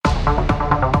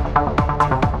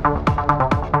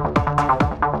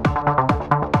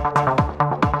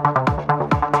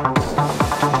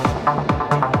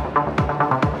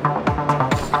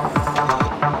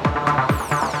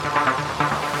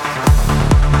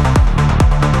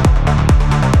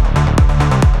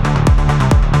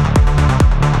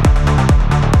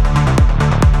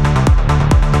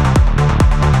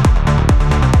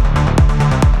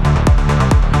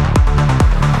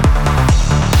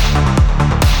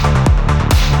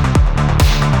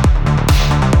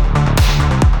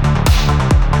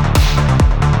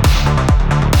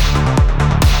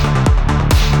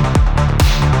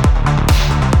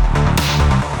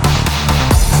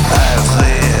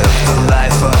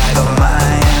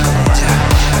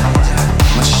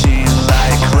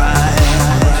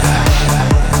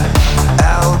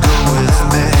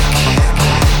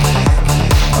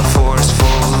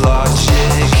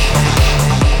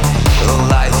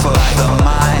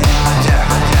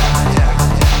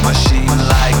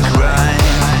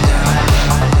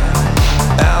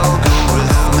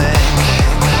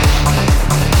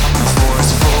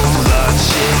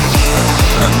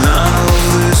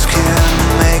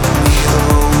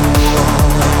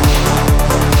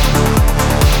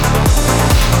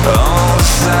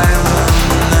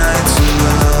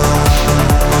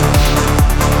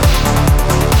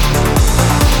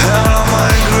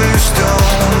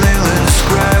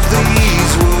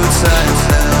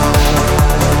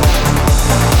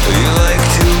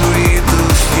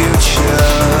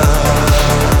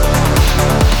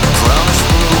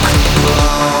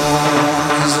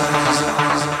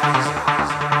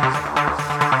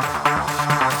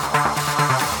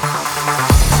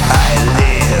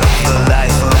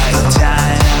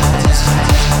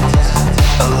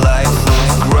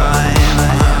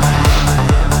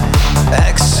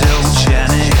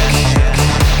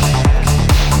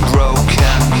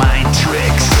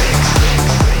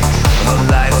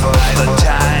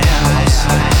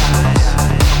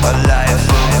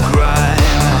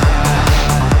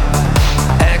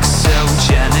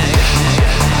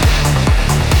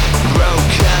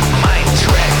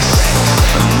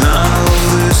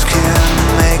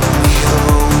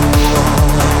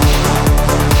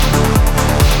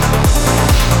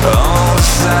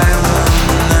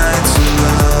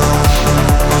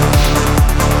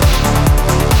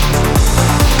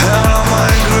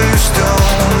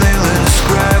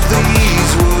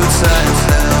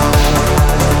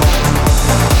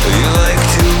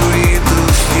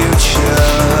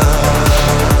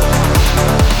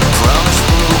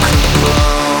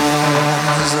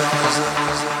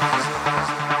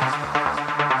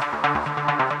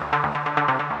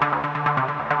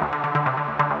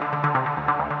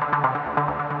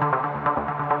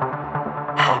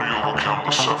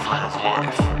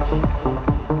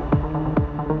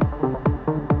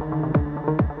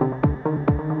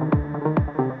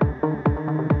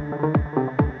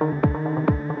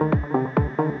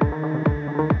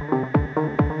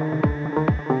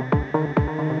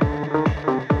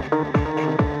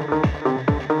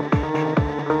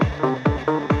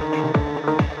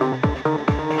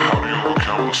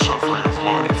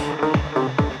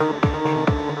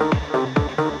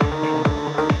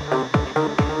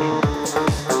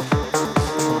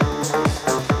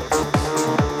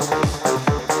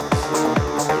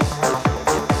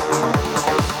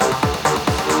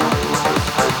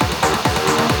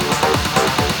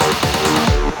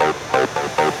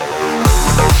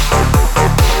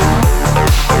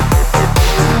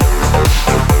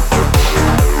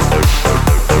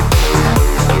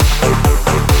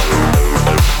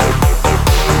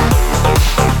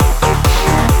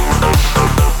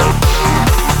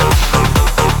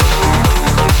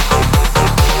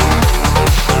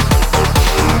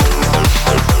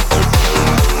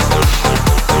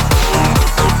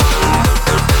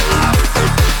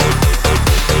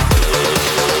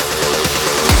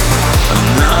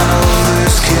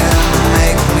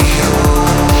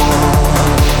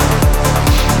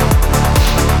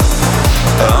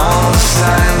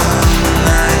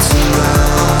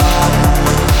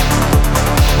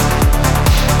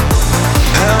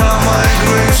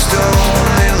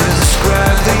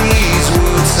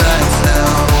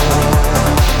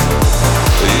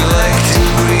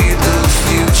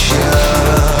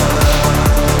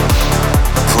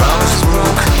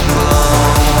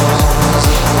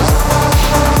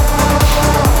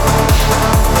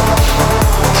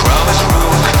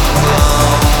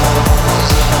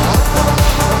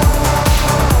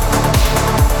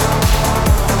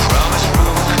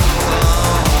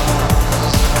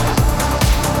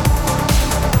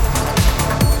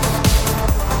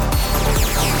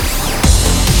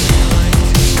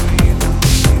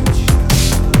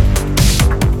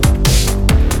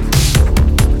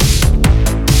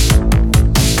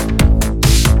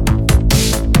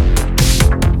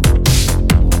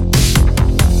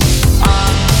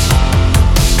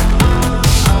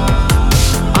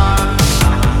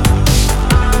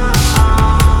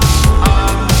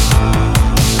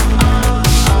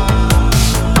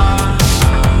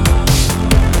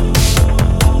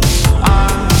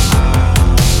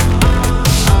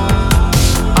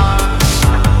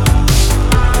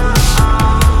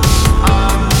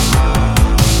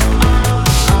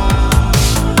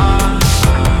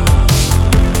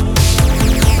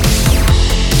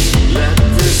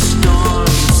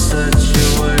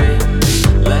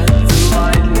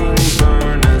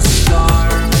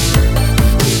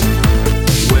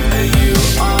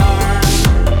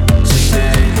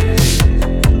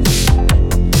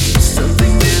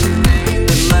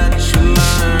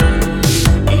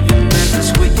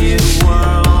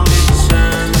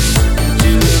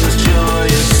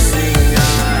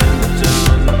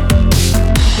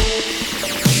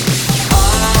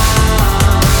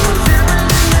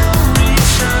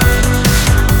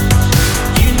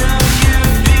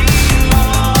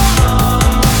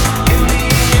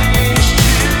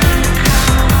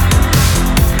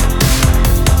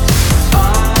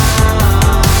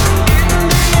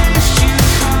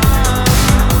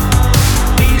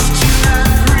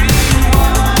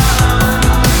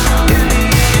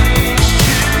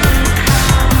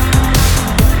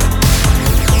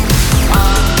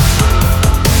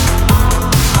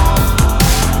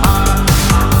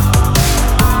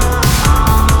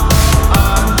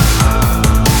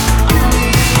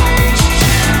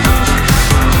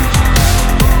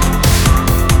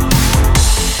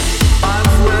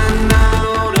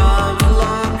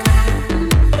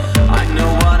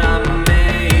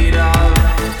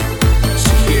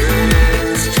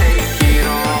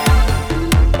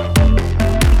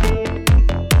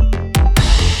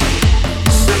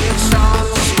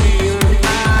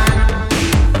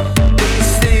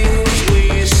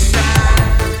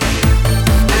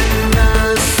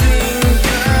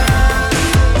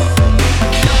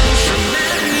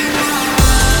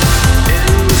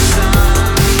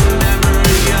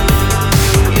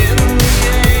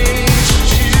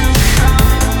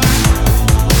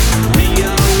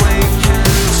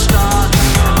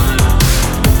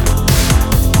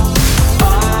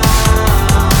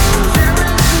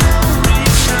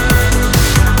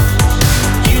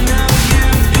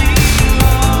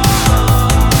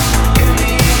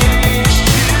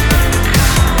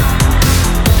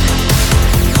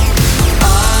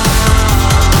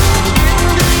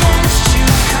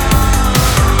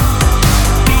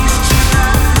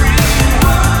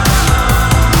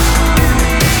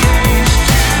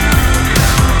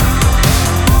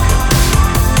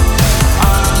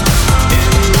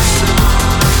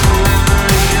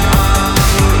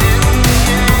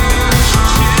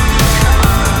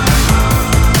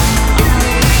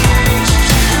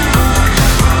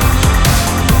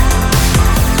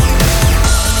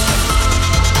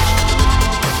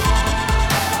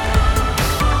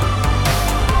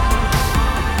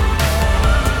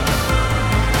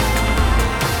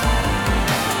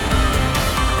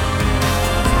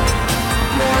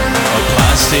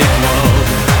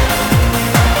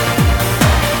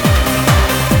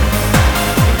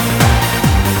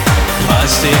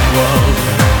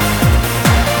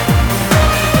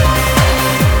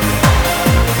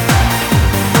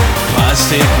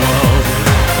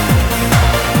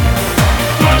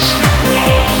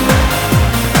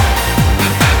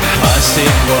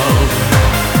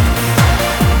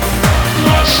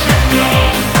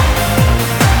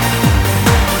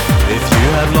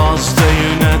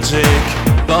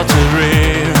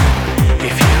buttery.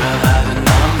 If you have had an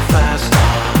unfair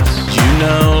start, you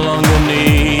no longer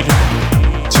need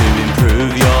to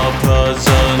improve your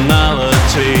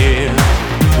personality.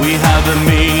 We have a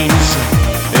means,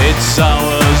 it's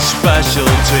our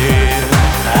specialty.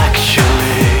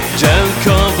 Actually, don't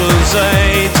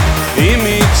compensate,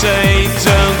 imitate,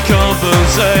 don't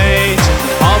compensate.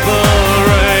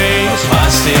 Operate a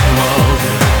plastic world.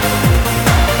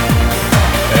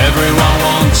 Everyone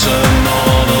wants a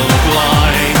model look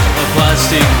like a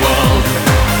plastic world.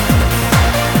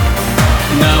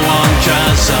 No one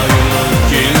cares how you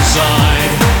look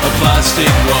inside a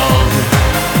plastic world.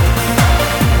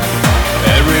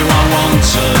 Everyone wants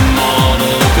a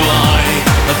model look like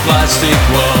a plastic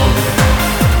world.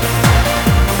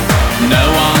 No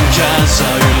one cares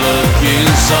how you look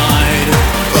inside.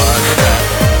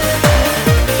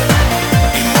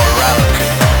 Immorality.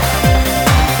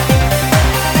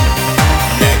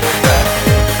 Next step.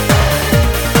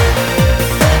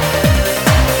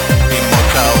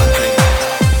 Immortality.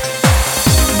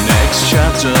 Next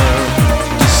chapter.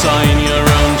 Design your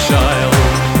own child.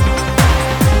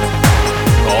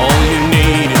 All you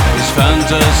need is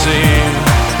fantasy.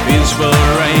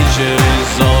 Inspiration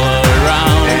is all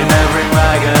around. In every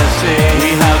magazine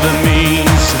we have a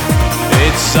means,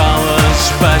 it's our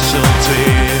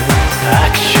specialty.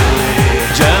 Actually,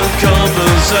 don't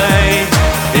compensate,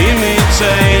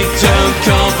 imitate, don't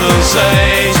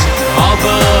compensate.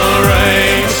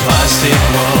 Operate a plastic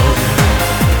world.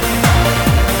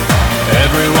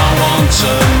 Everyone wants a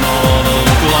model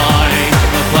look like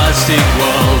a plastic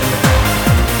world.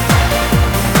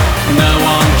 No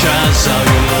one cares how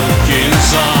you look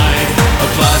inside a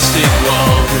plastic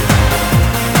world.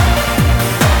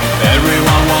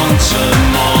 Everyone wants a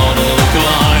model look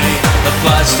like a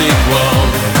plastic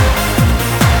world.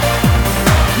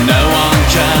 No one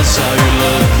cares how you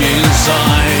look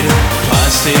inside a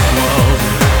plastic world.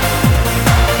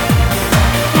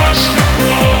 Plastic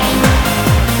world.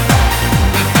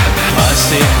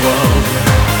 Plastic world.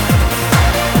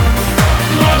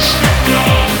 Plastic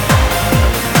world.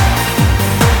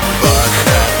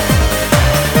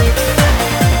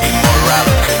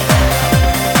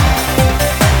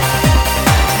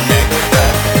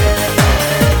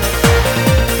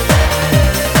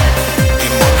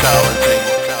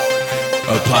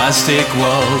 Plastic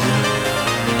world.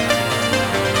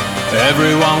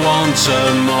 Everyone wants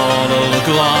a model look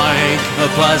like a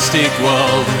plastic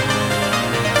world.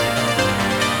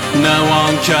 No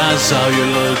one cares how you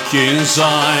look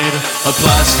inside a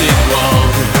plastic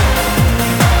world.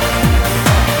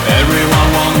 Everyone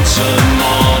wants a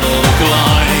model look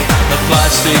like a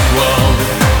plastic world.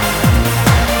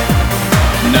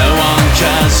 No one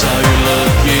cares how you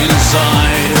look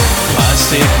inside a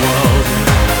plastic world.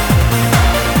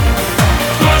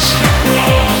 Plastic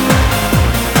world.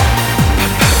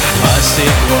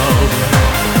 Plastic world.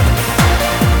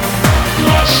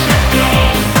 Plastic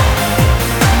world.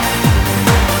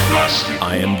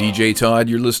 I am DJ Todd.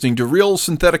 You're listening to Real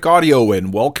Synthetic Audio,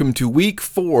 and welcome to week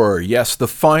 4. Yes, the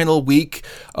final week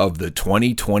of the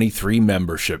 2023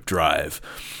 membership drive.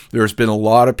 There's been a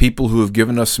lot of people who have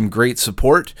given us some great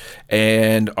support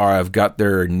and have got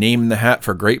their name in the hat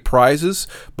for great prizes.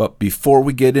 But before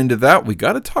we get into that, we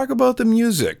got to talk about the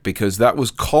music, because that was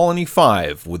Colony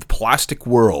 5 with Plastic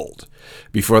World.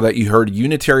 Before that, you heard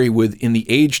Unitary with In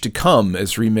the Age to Come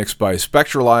as remixed by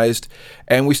Spectralized.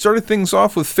 And we started things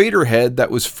off with Faderhead,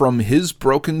 that was from His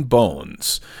Broken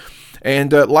Bones.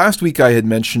 And last week I had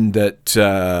mentioned that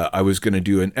I was going to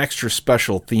do an extra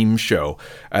special theme show.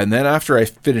 And then after I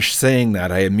finished saying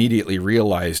that, I immediately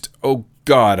realized, oh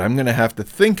God, I'm going to have to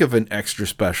think of an extra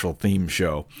special theme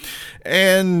show.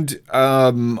 And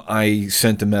I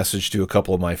sent a message to a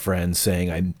couple of my friends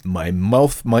saying my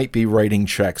mouth might be writing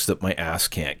checks that my ass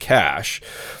can't cash.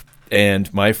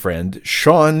 And my friend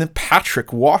Sean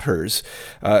Patrick Waters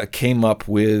came up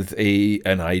with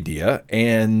an idea,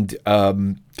 and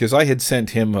because I had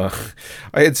sent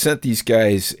these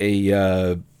guys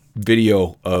a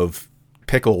video of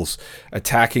Pickles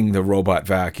attacking the robot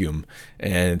vacuum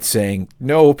and saying,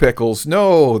 "No, Pickles,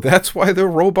 no, that's why the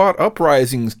robot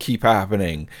uprisings keep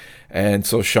happening." And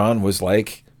so Sean was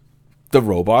like, "The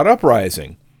robot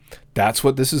uprising. That's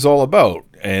what this is all about."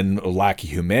 And lack of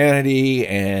humanity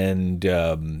and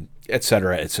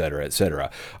etc., etc., etc.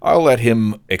 I'll let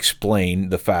him explain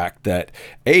the fact that,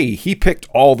 A, he picked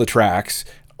all the tracks.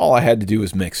 All I had to do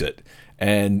was mix it.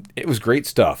 And it was great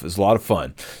stuff. It was a lot of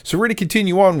fun. So we're going to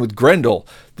continue on with Grendel.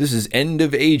 This is End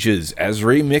of Ages as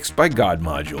remixed by God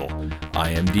Module.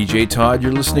 I am DJ Todd.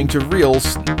 You're listening to Real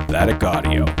Synthetic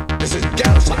Audio. This is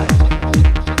Genocide.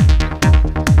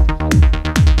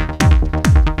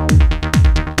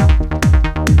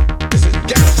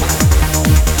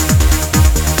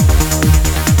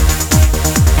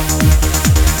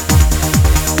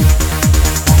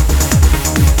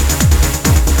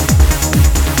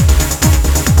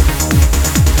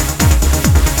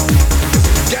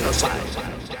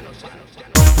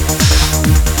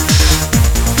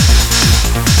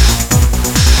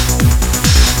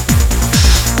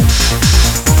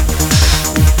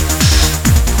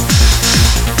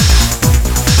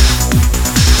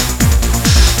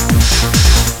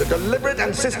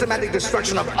 systematic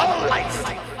destruction of all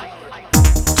life.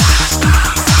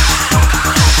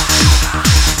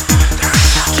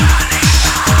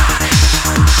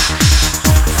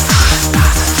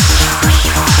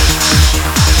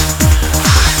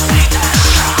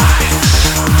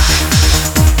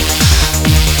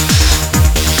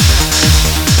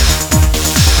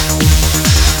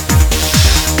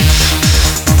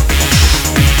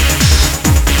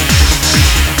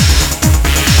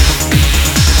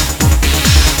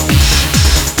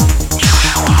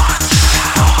 You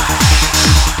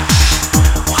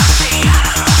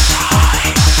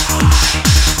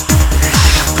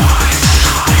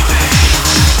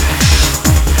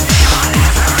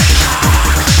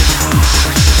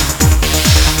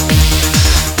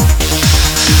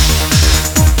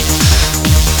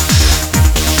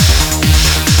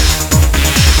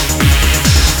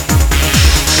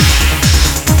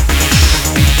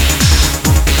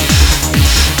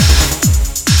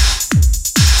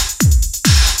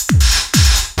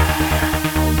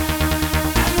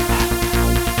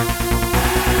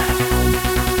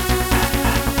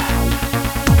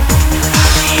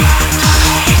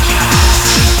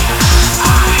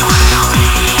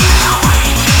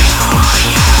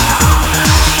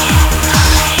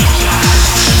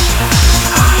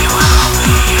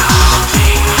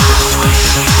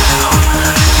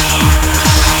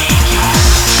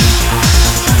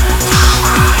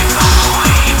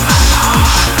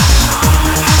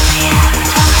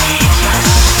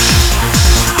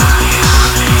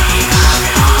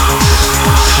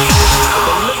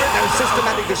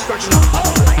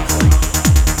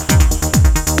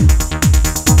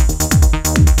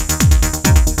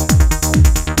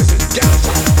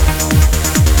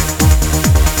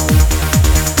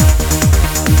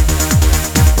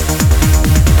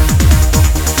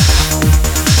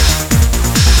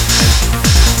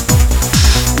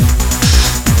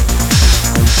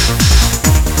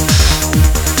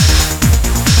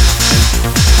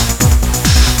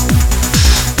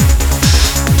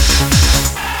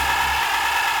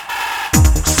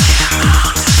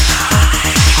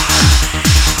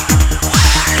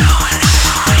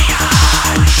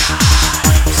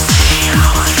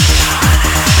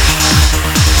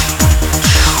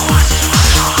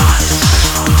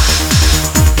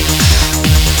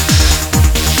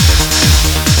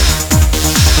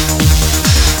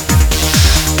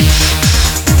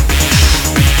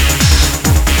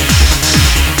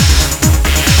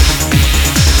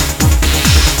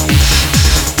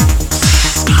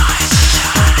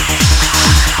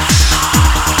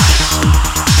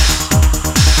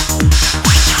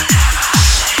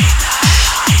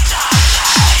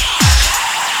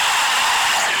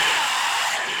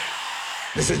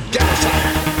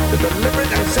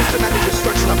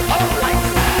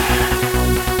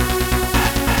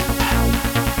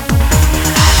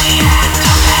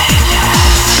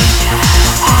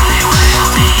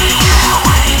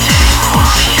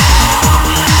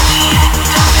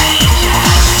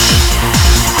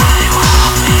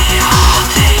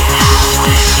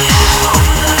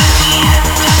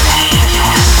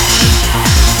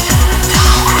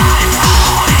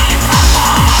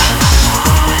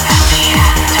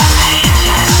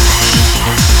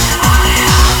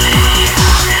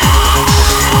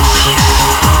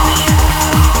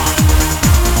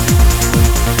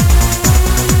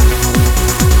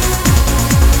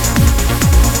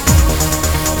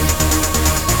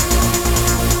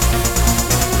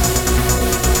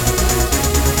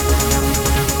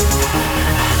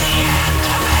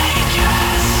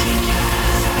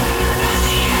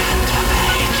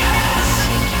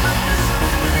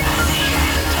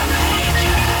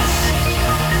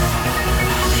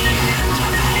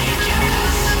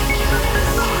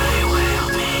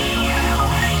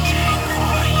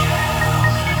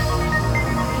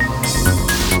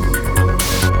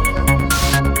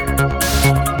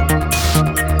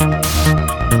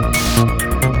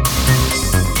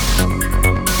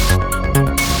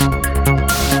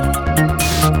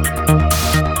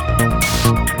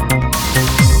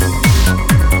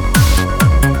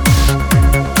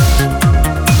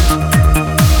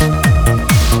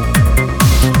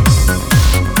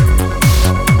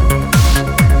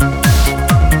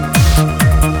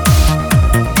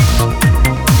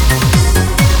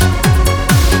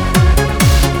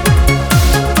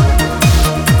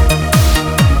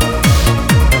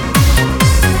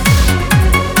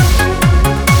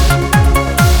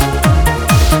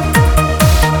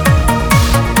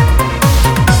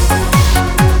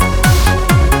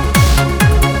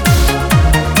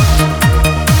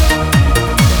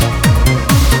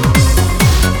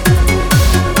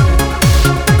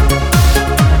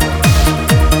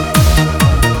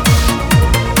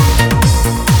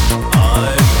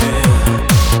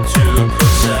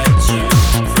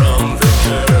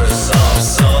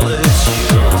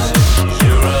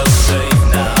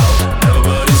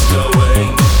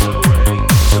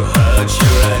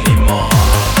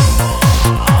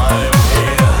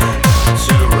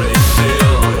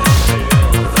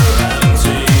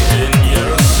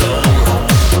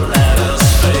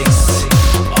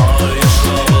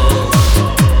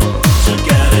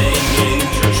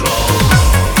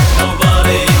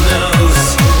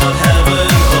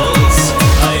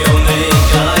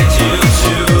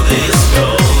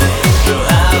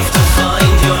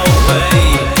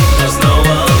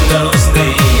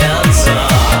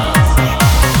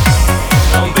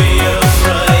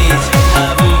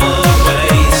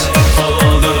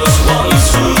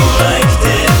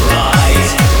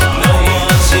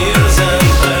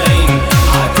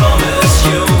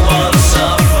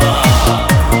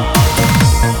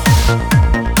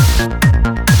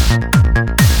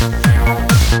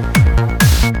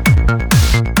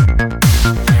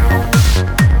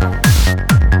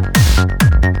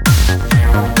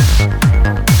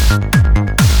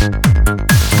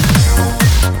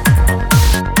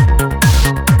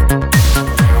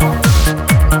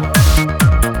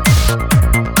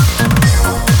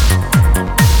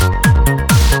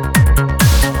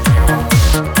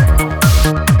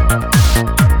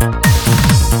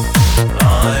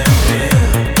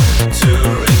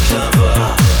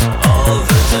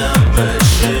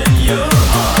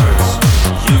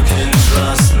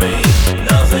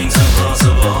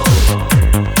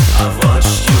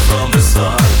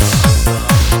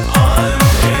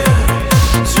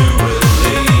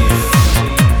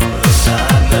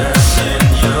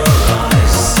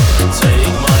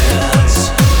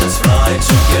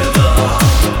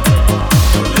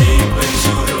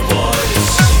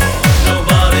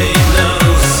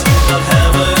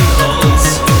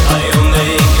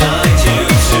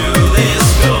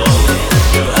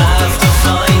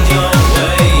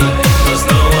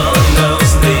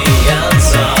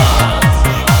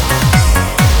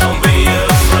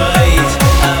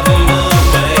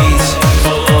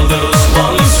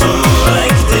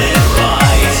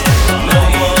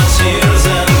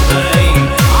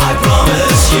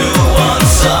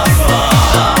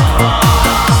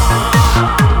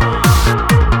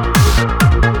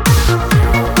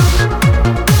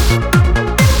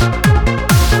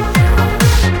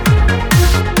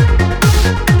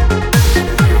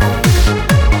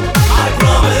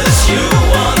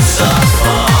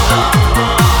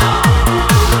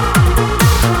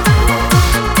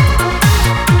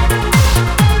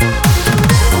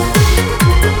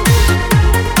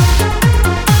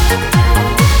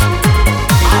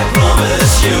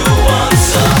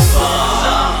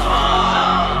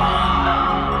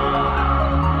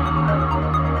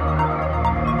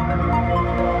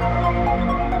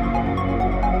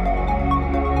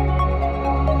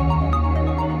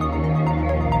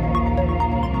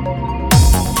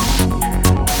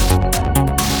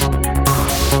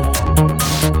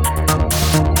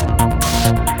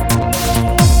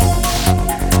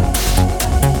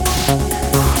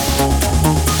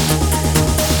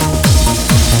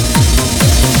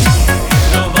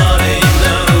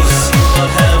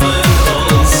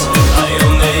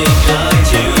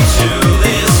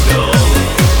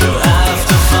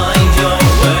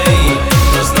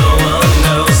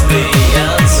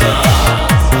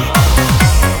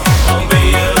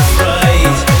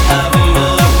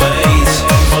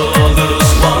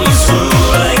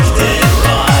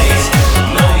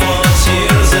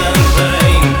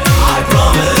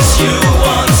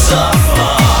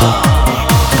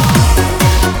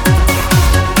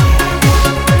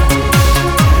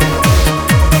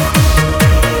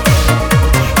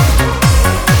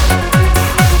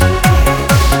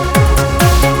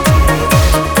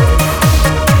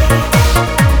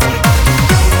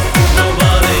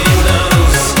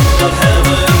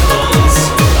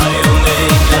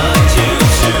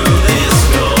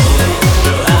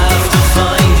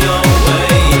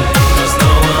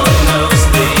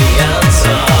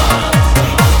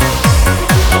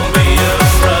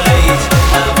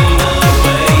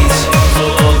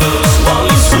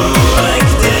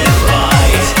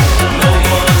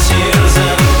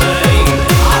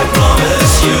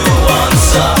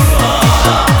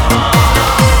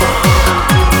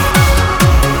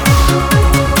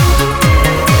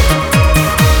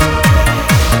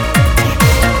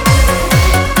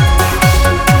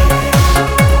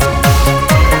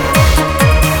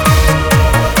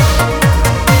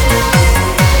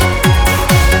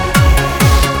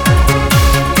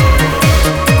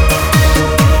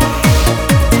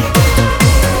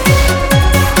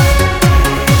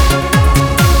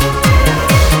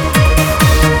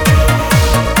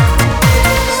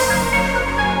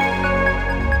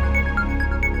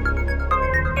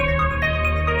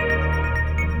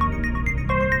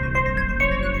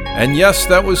And yes,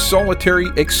 that was Solitary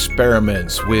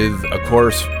Experiments with, of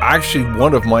course, actually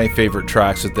one of my favorite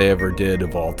tracks that they ever did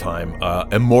of all time,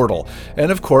 Immortal.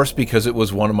 And of course, because it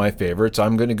was one of my favorites,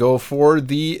 I'm going to go for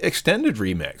the extended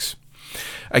remix.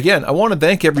 Again, I want to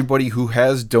thank everybody who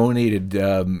has donated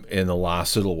in the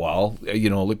last little while. You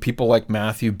know, people like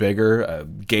Matthew Bigger,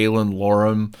 Galen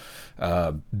Lorem,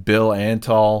 Bill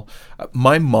Antal.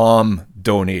 My mom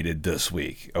donated this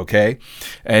week, okay?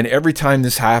 And every time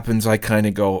this happens, I kind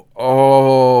of go,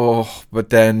 oh, but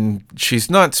then she's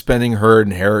not spending her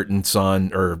inheritance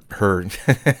on, or her,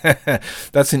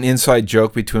 that's an inside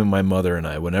joke between my mother and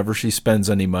I. Whenever she spends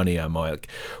any money, I'm like,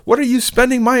 what are you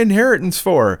spending my inheritance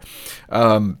for?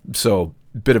 So,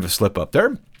 bit of a slip up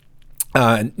there.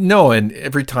 No, and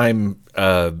every time,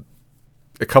 a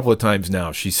couple of times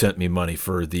now, she sent me money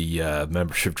for the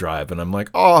membership drive, and I'm like,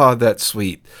 oh, that's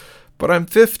sweet. But I'm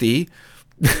 50.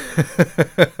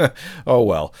 Oh,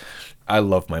 well. I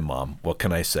love my mom. What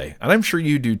can I say? And I'm sure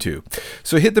you do too.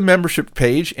 So hit the membership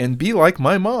page and be like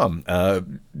my mom.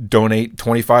 Donate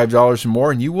 $25 or more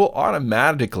and you will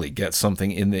automatically get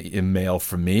something in mail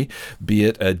from me, be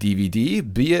it a DVD,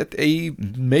 be it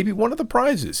maybe one of the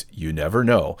prizes. You never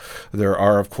know. There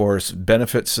are, of course,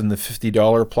 benefits in the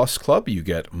 $50 plus club. You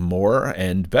get more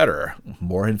and better,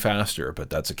 more and faster, but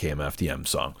that's a KMFDM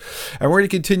song. And we're going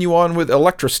to continue on with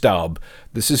Electrostaub.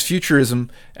 This is Futurism,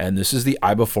 and this is the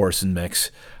Ibuforcin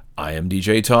mix. I am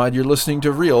DJ Todd. You're listening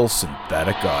to Real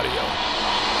Synthetic Audio.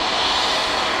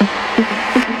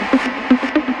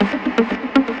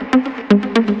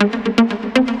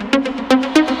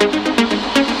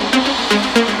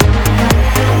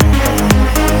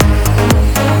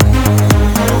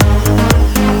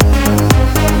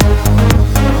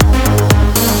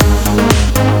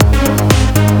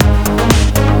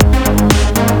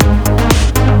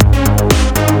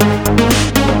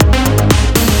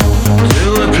 To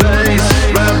a place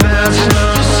where there's no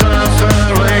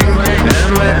suffering.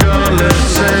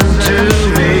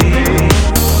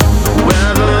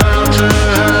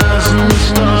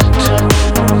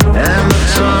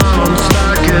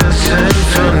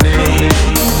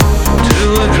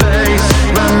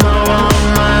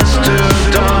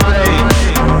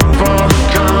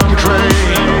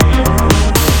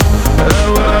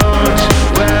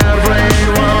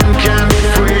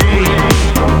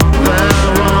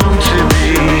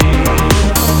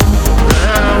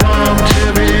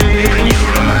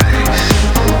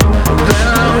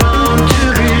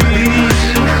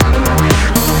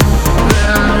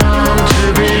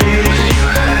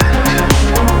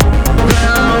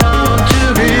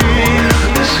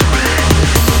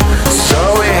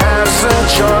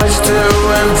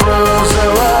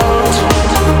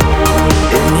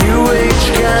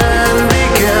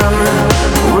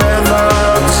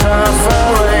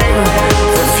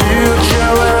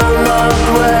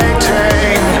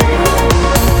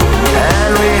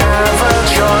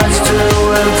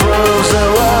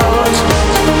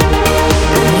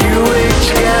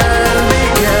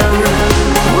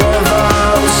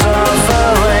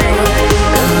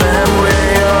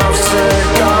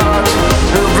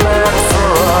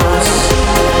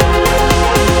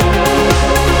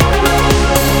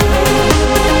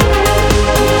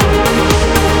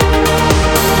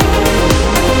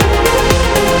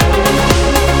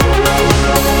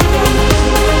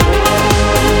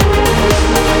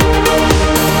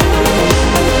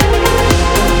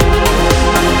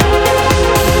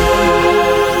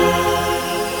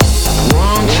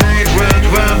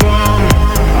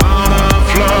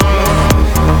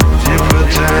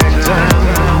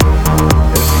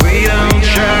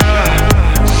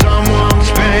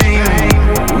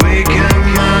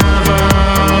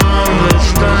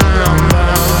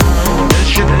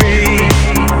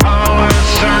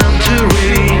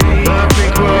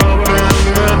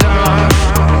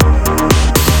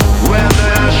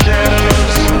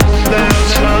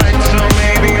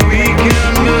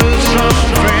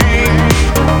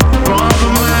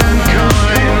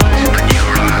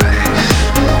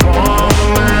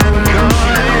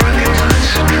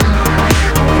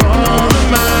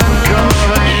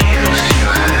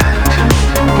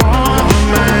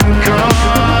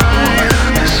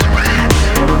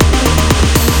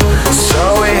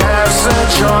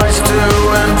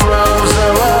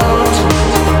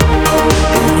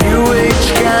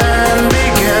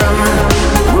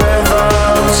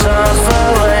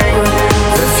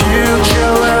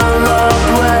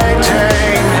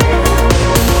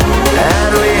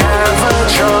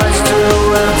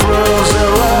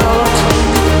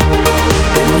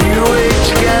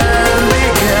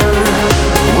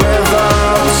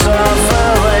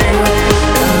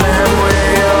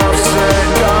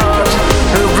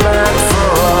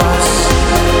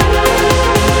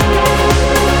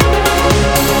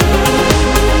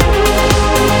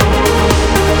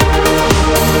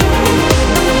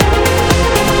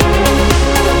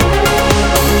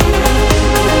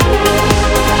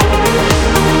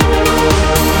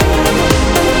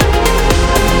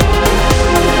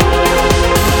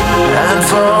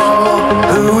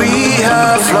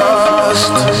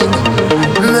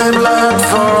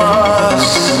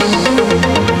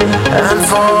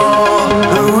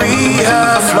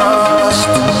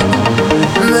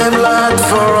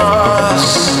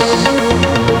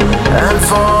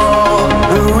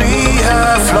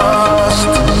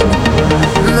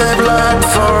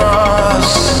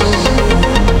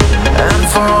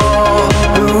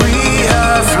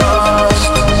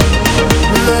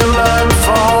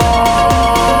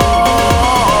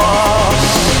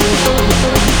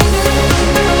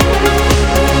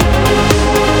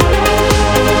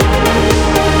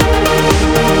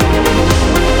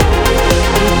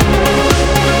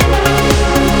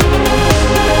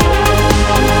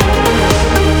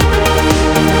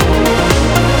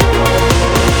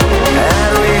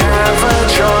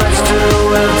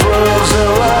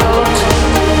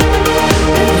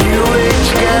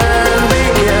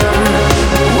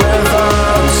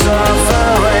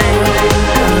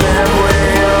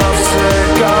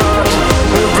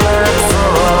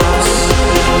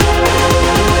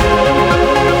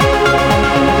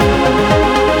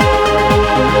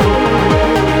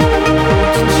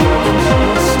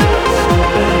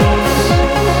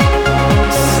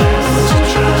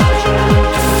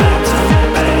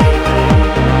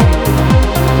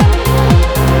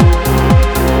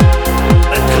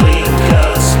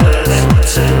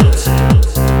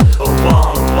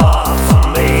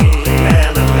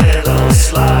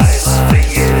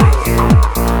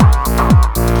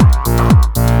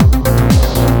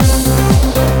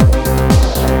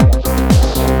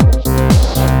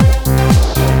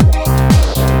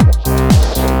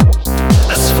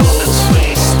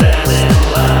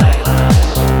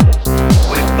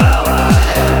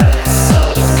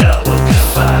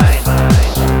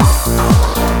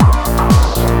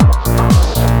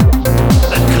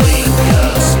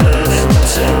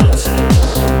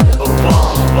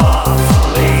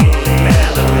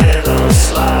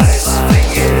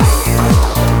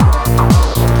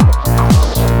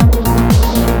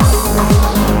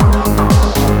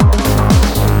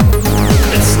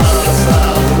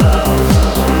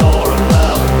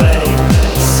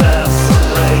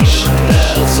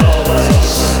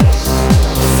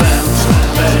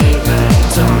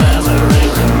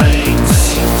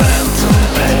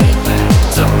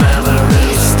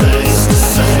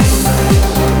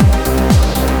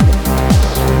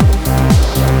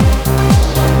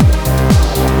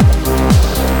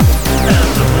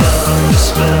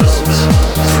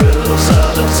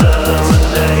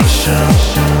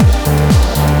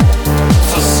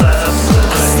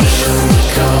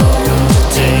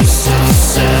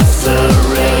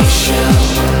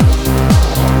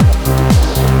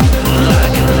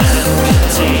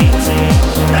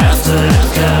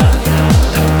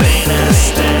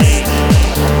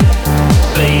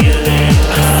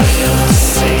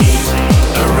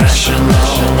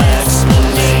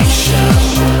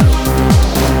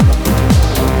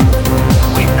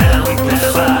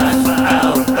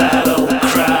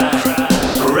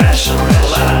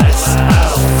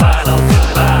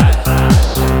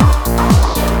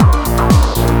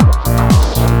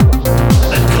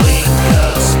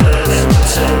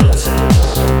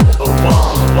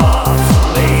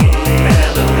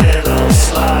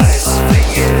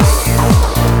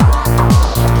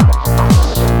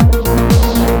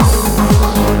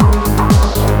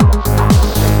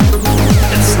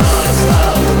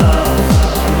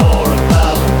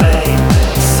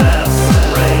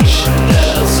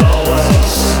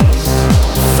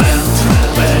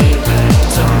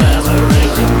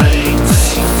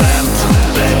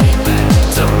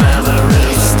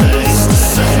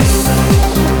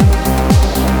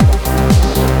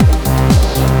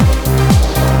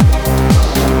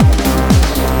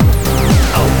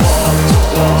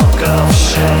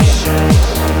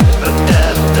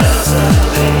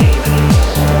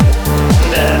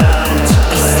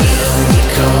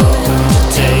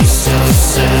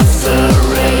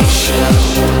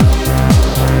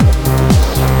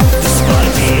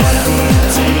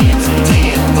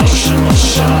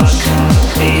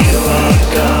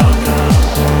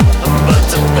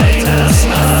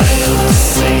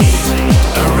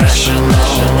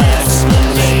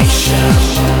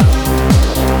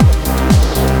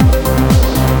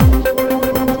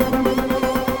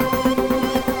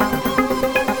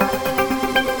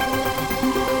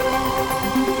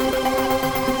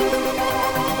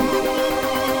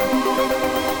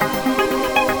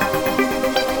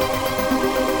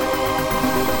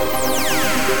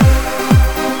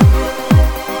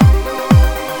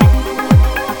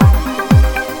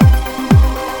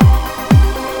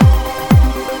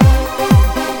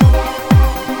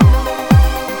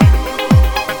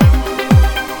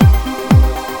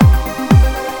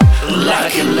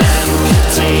 like an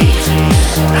empty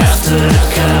after the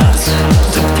cut.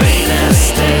 The pain has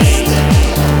stayed,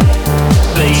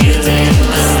 but you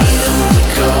didn't know the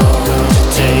cold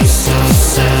taste of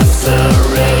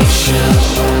separation.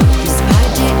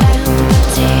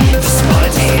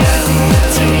 Despite the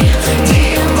empty,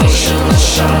 the emotional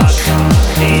shock,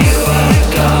 you are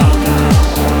gone,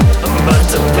 but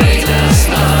the pain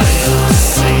has not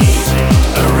seen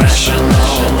a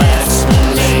rational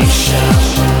explanation.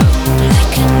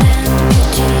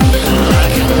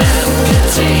 Like an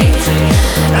empty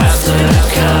after the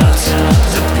cut,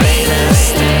 the pain has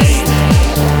stayed,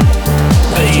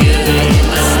 but you didn't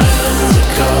know the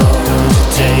cold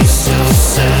taste of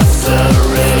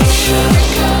separation.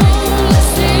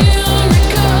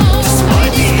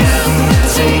 Despite the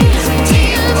empty, the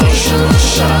emotional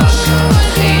shock,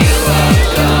 you are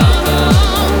gone,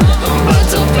 but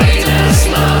the pain has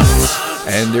not.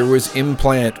 And there was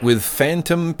Implant with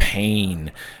Phantom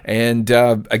Pain. And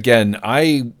again,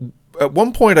 at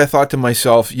one point I thought to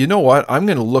myself, you know what? I'm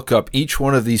going to look up each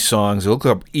one of these songs, look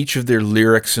up each of their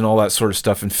lyrics and all that sort of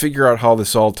stuff and figure out how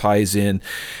this all ties in.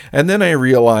 And then I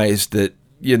realized that,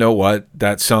 you know what?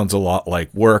 That sounds a lot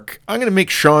like work. I'm going to make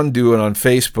Sean do it on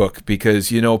Facebook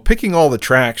because, you know, picking all the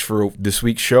tracks for this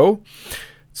week's show,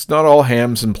 it's not all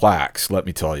hams and plaques, let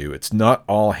me tell you. It's not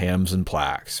all hams and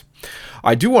plaques.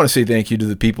 I do want to say thank you to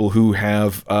the people who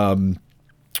have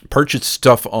purchased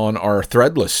stuff on our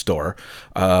Threadless store.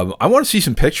 I want to see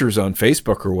some pictures on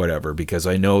Facebook or whatever, because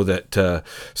I know that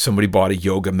somebody bought a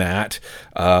yoga mat.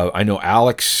 I know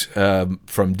Alex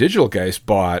from Digital Geist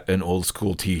bought an old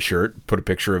school t-shirt, put a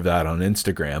picture of that on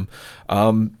Instagram.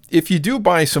 If you do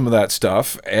buy some of that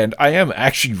stuff, and I am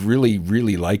actually really,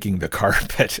 really liking the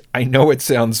carpet. I know it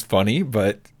sounds funny,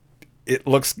 but it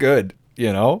looks good.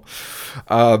 You know,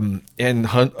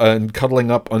 and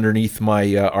cuddling up underneath my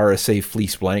RSA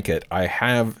fleece blanket. I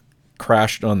have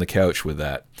crashed on the couch with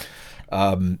that.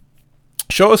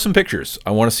 Show us some pictures.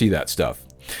 I want to see that stuff.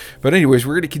 But anyways,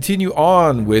 we're going to continue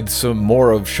on with some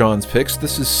more of Sean's picks.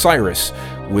 This is Cyrus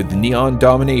with Neon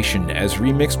Domination as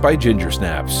remixed by Ginger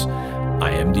Snaps.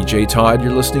 I am DJ Todd.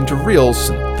 You're listening to Real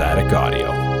Synthetic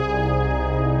Audio.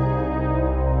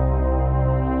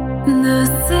 The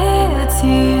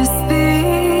city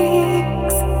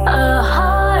speaks, a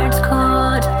heart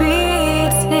caught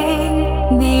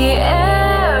beating, the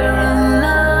air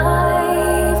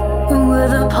alive,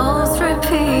 with a pulse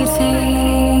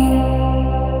repeating,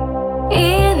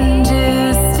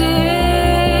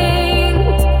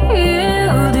 indistinct,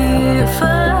 ill-defined,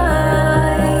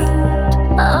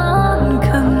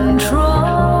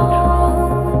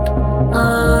 uncontrolled,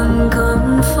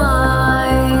 unconfined.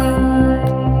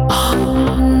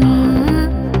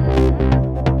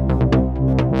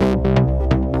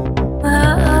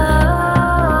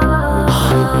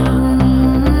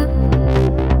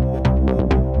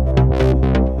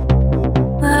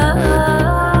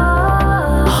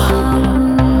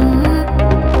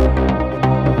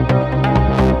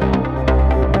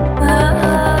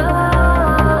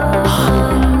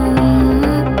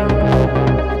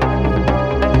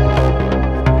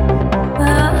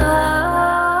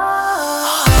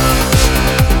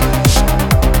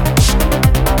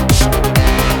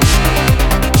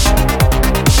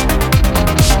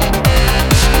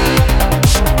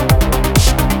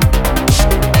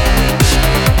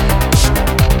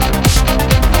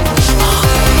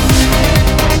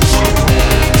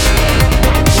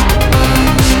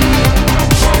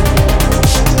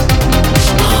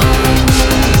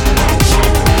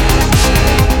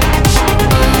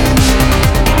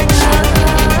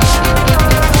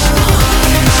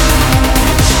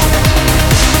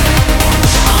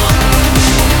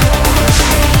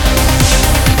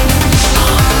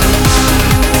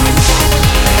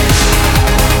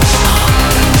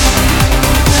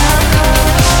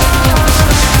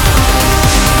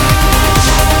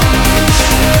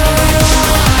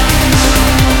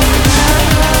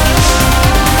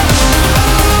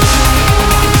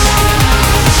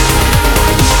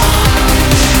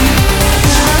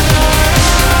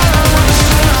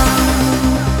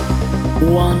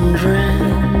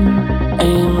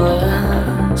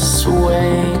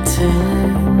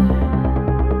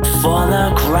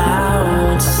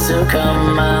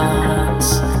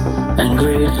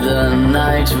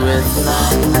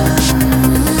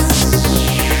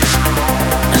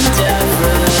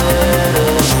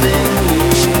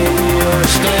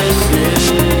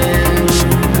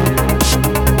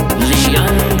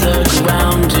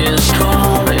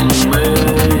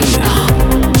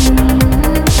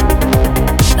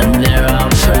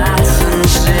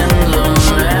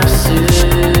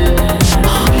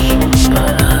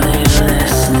 But are they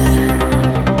listening?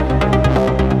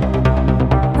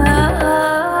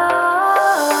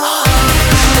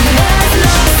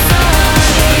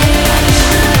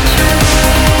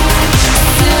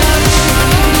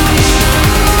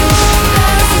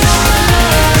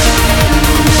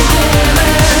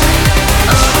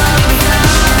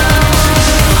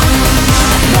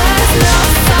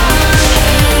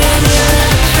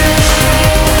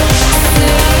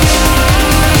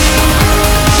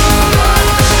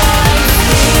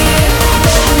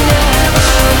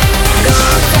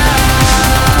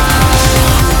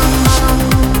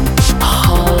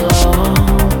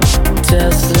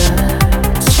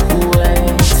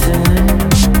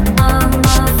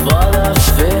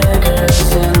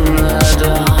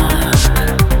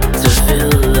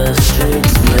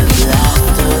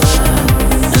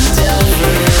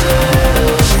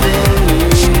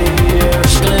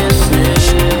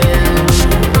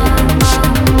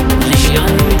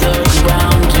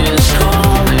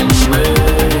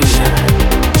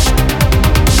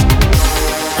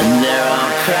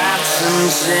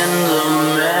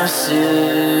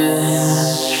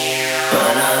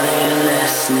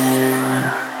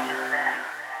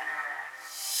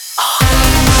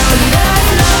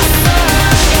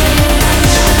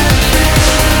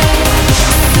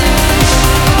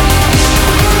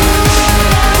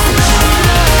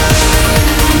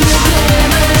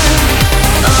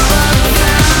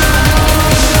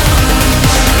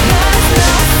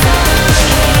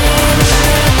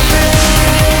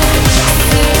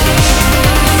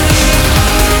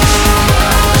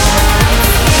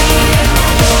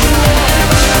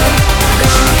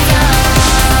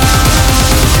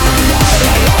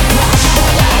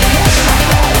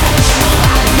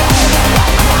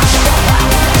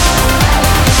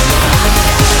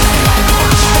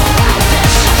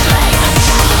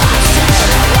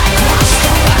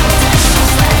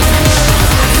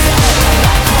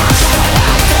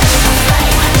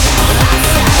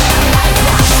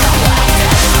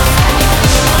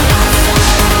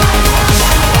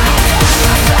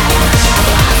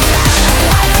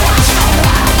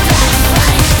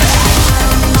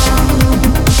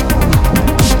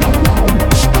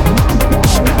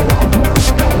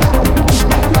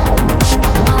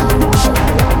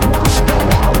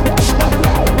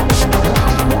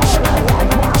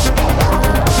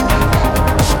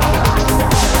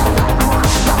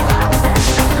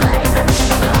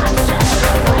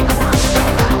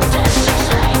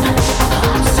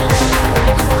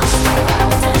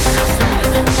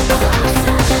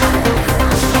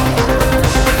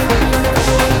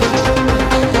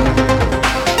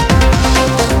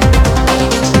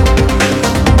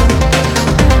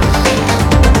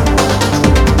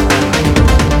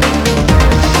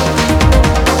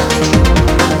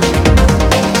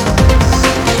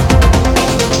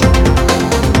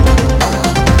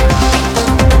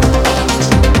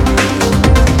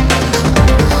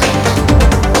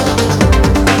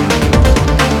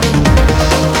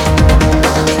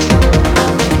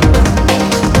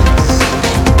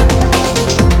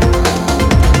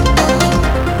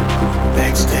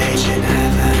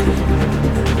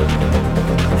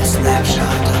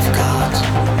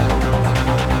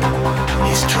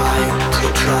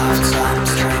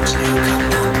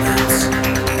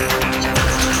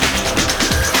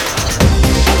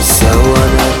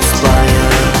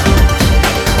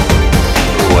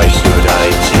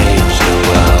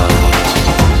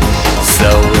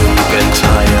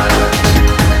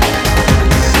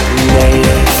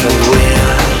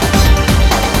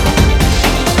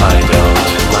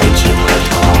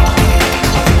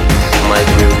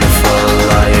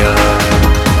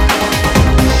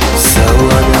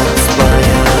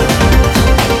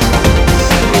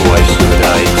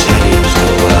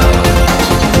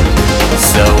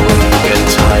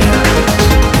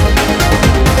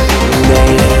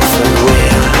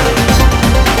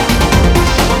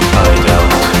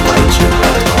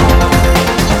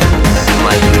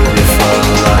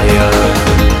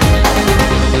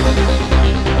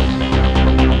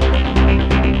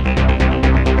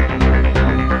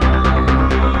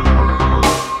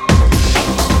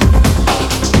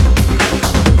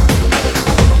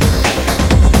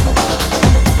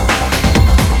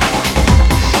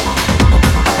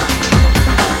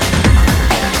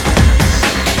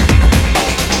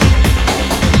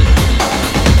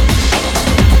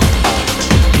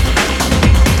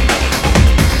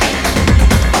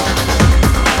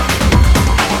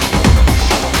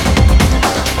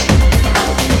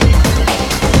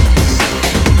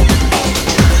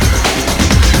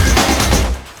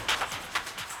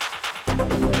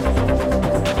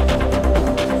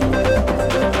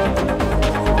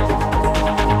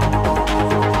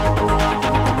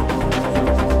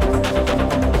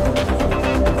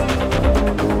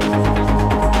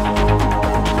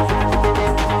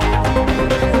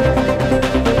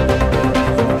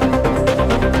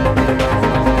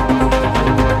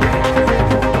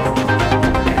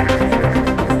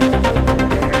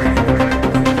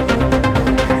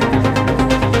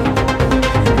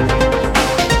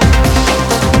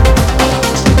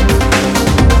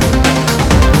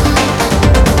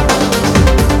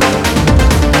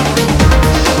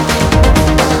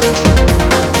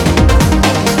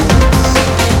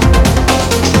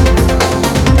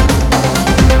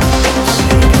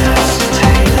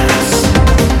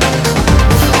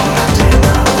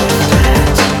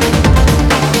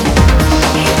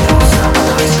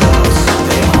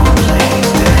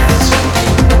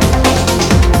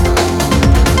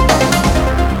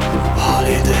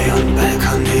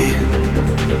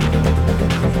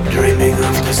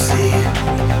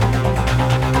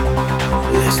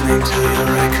 listening to your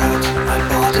record. I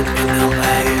bought it in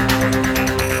LA.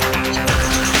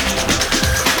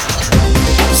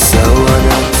 So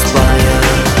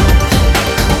uninspired.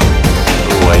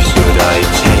 Why should I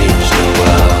change the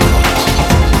world?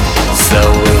 So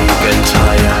weak and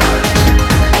tired.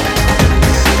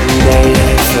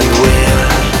 Naive and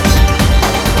weird.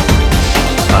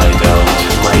 I don't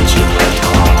like you at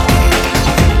all,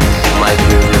 my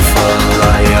beautiful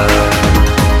liar.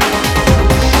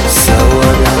 So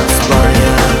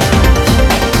uninspired.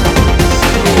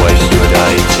 Why should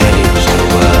I change the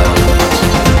world?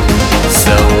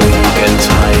 So weak and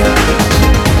tired.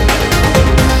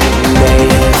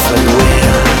 Naive and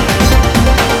weird.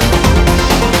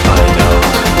 I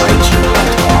don't like you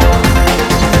at all,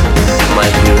 my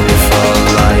beautiful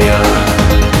liar.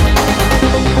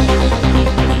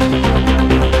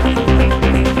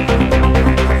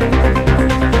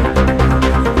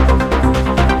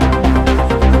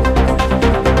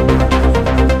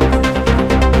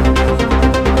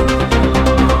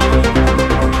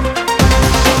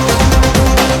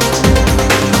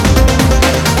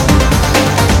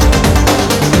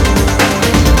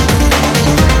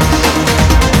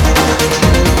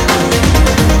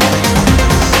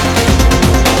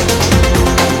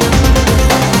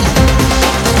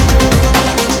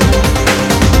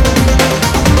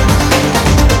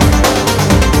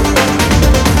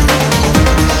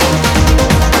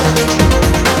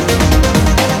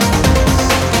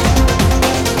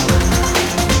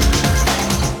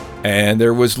 And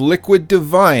there was Liquid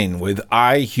Divine with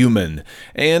I Human.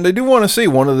 And I do want to say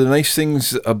one of the nice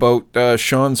things about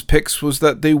Sean's picks was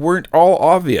that they weren't all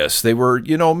obvious. They were,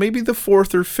 maybe the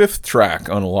fourth or fifth track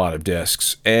on a lot of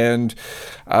discs. And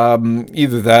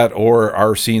either that or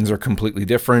our scenes are completely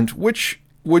different, which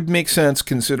would make sense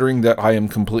considering that I am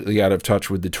completely out of touch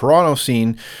with the Toronto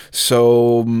scene.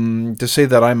 So to say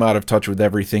that I'm out of touch with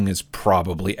everything is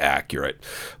probably accurate.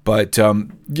 But,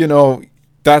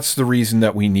 that's the reason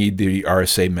that we need the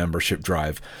RSA membership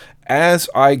drive. As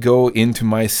I go into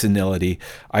my senility,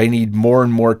 I need more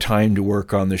and more time to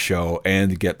work on the show and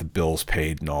to get the bills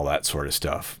paid and all that sort of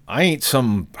stuff. I ain't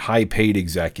some high-paid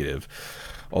executive.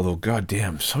 Although,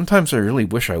 goddamn, sometimes I really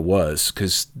wish I was,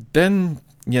 because then,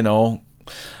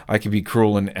 I could be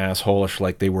cruel and assholish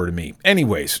like they were to me.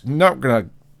 Anyways, we're not going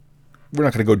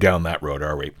to go down that road,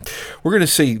 are we? We're going to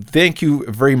say thank you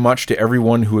very much to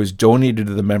everyone who has donated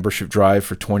to the membership drive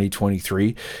for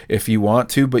 2023. If you want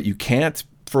to, but you can't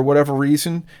for whatever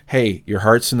reason, hey, your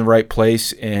heart's in the right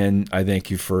place, and I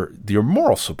thank you for your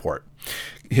moral support.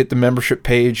 Hit the membership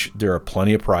page. There are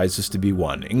plenty of prizes to be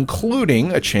won,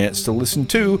 including a chance to listen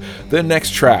to the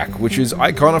next track, which is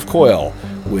Icon of Coil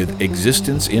with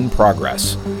Existence in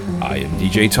Progress. I am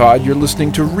DJ Todd. You're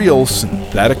listening to Real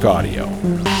Synthetic Audio.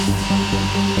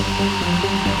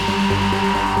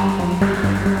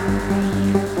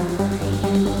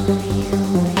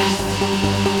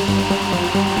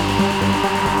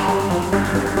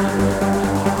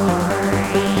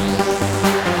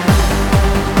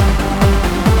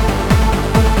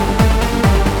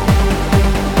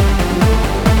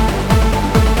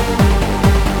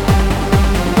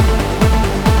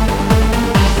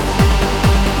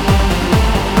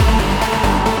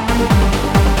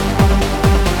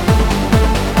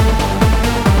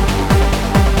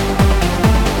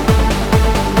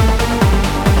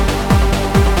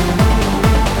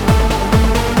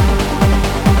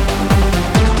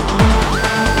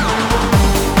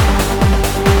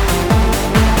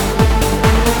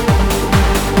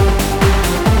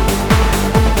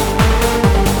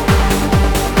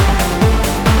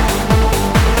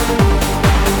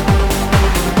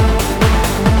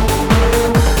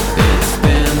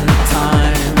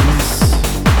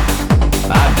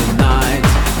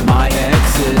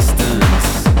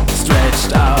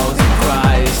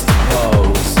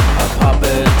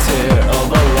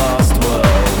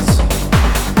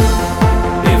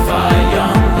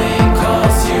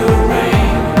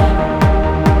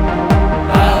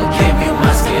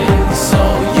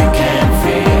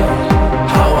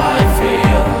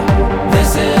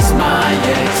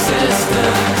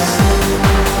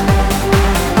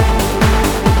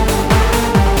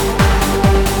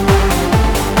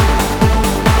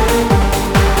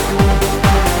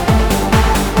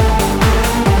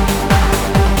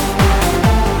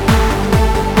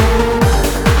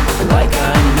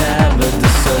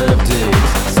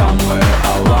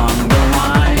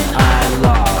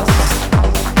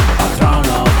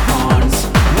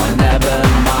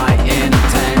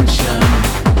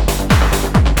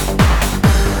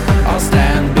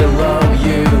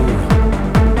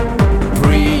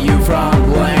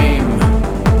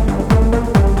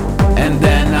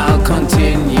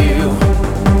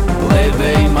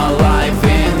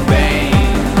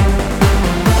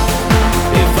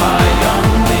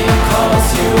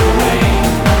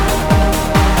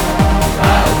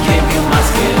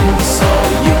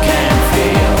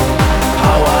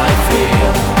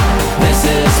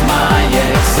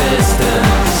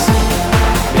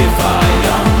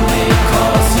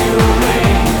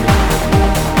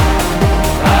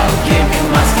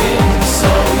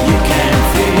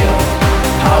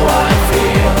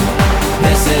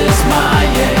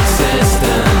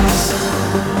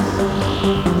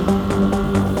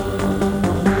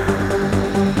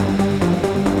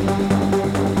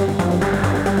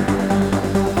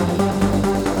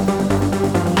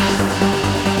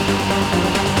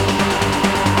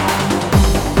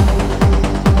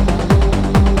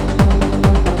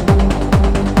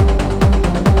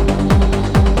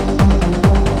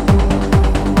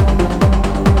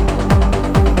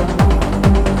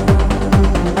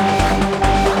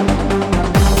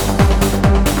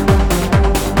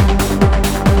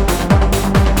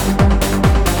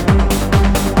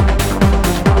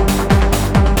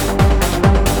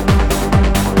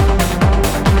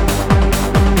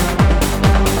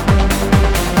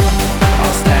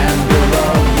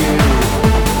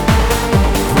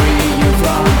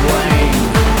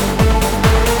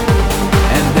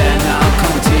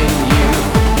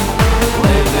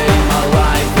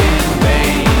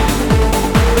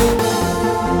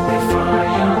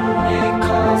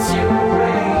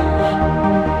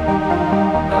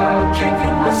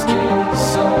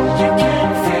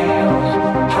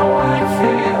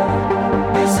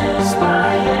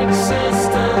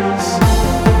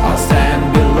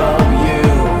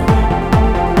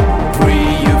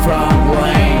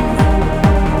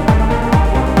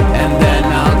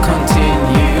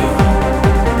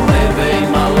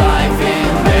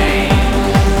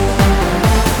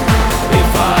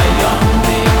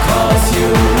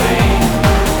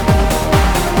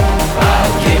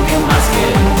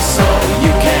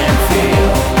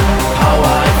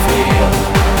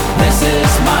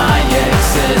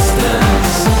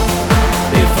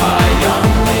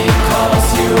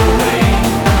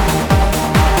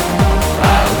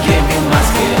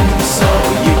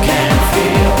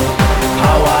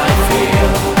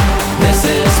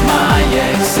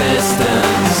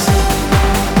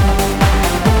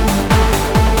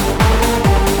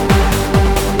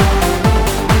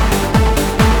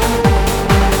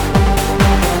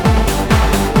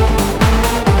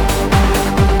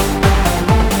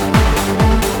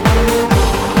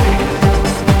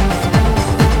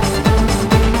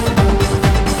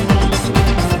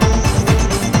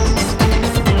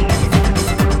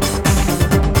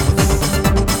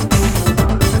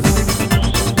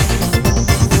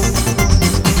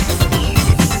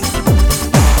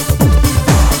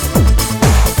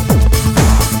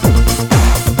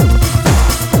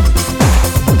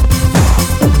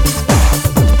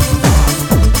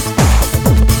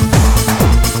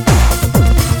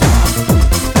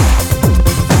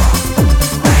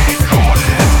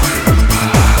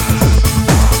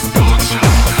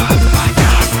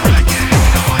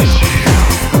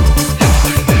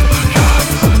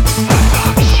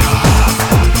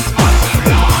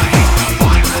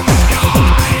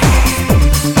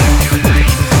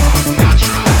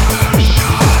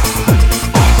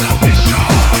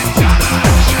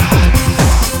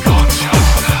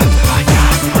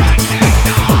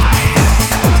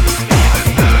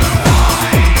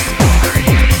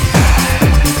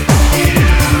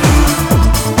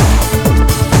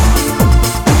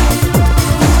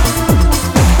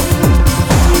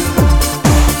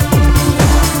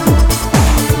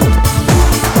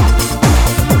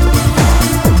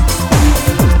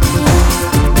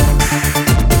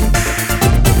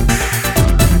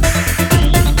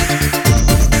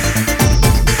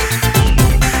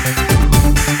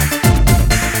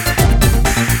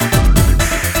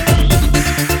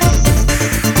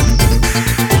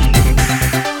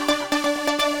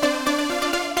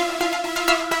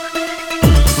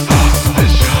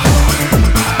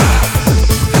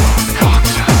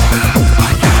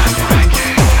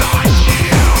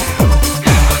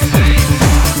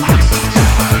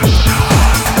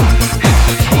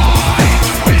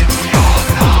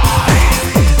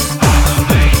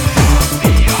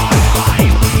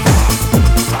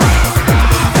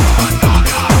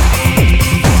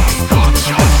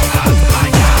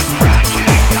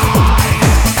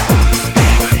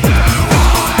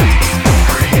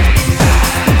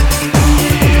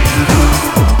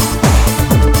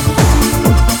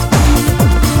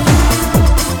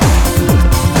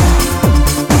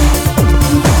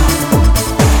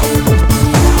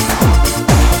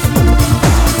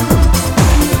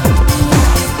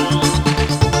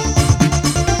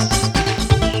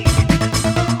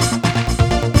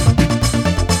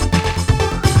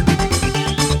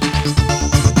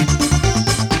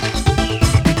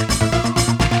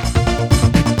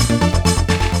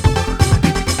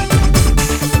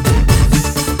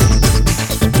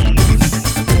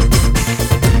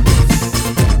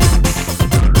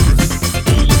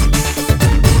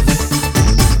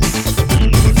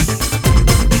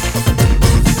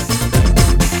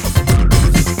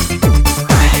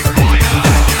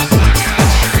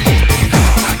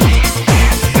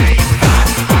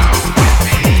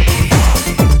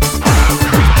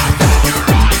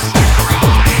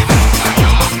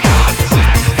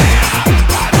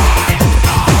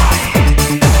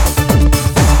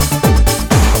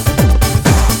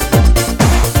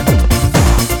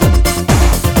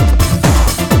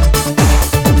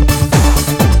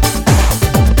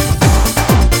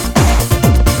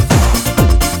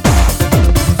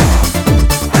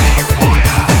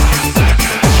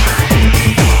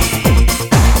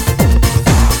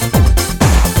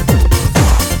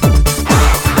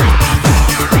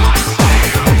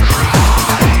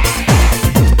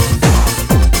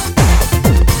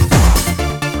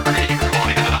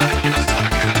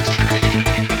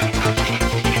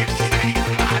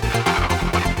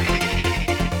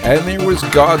 And there was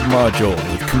God Module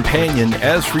with Companion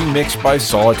as remixed by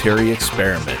Solitary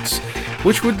Experiments,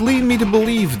 which would lead me to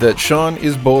believe that Sean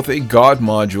is both a God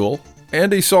Module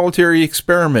and a Solitary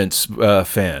Experiments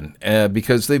fan,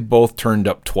 because they both turned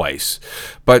up twice.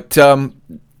 But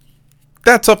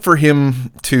that's up for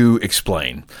him to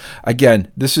explain.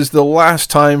 Again, this is the last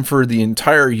time for the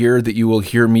entire year that you will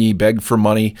hear me beg for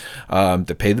money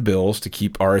to pay the bills to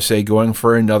keep RSA going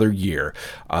for another year.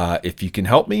 If you can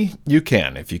help me, you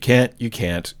can. If you can't, you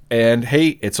can't. And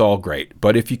hey, it's all great.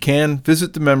 But if you can,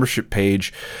 visit the membership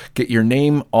page, get your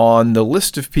name on the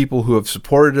list of people who have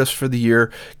supported us for the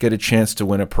year, get a chance to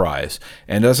win a prize.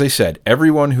 And as I said,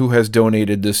 everyone who has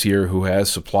donated this year, who has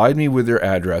supplied me with their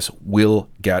address, will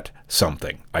get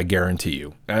something. I guarantee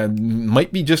you.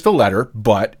 Might be just a letter,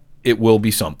 but it will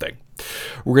be something.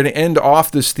 We're going to end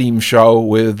off this theme show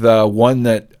with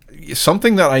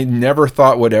something that I never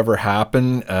thought would ever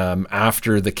happen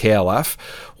after the KLF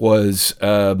was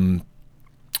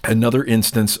another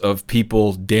instance of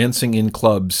people dancing in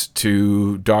clubs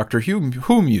to Doctor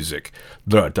Who music.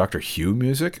 Doctor Who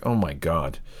music? Oh my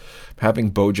God. I'm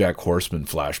having BoJack Horseman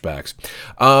flashbacks.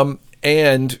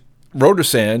 And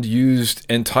Rotersand used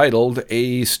Entitled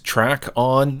a track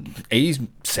on a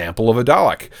sample of a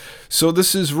Dalek. So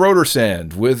this is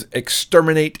Rotersand with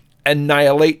Exterminate,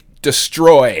 Annihilate,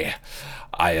 Destroy.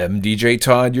 I am DJ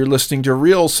Todd. You're listening to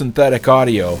Real Synthetic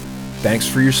Audio. Thanks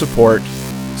for your support.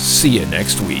 See you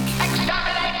next week.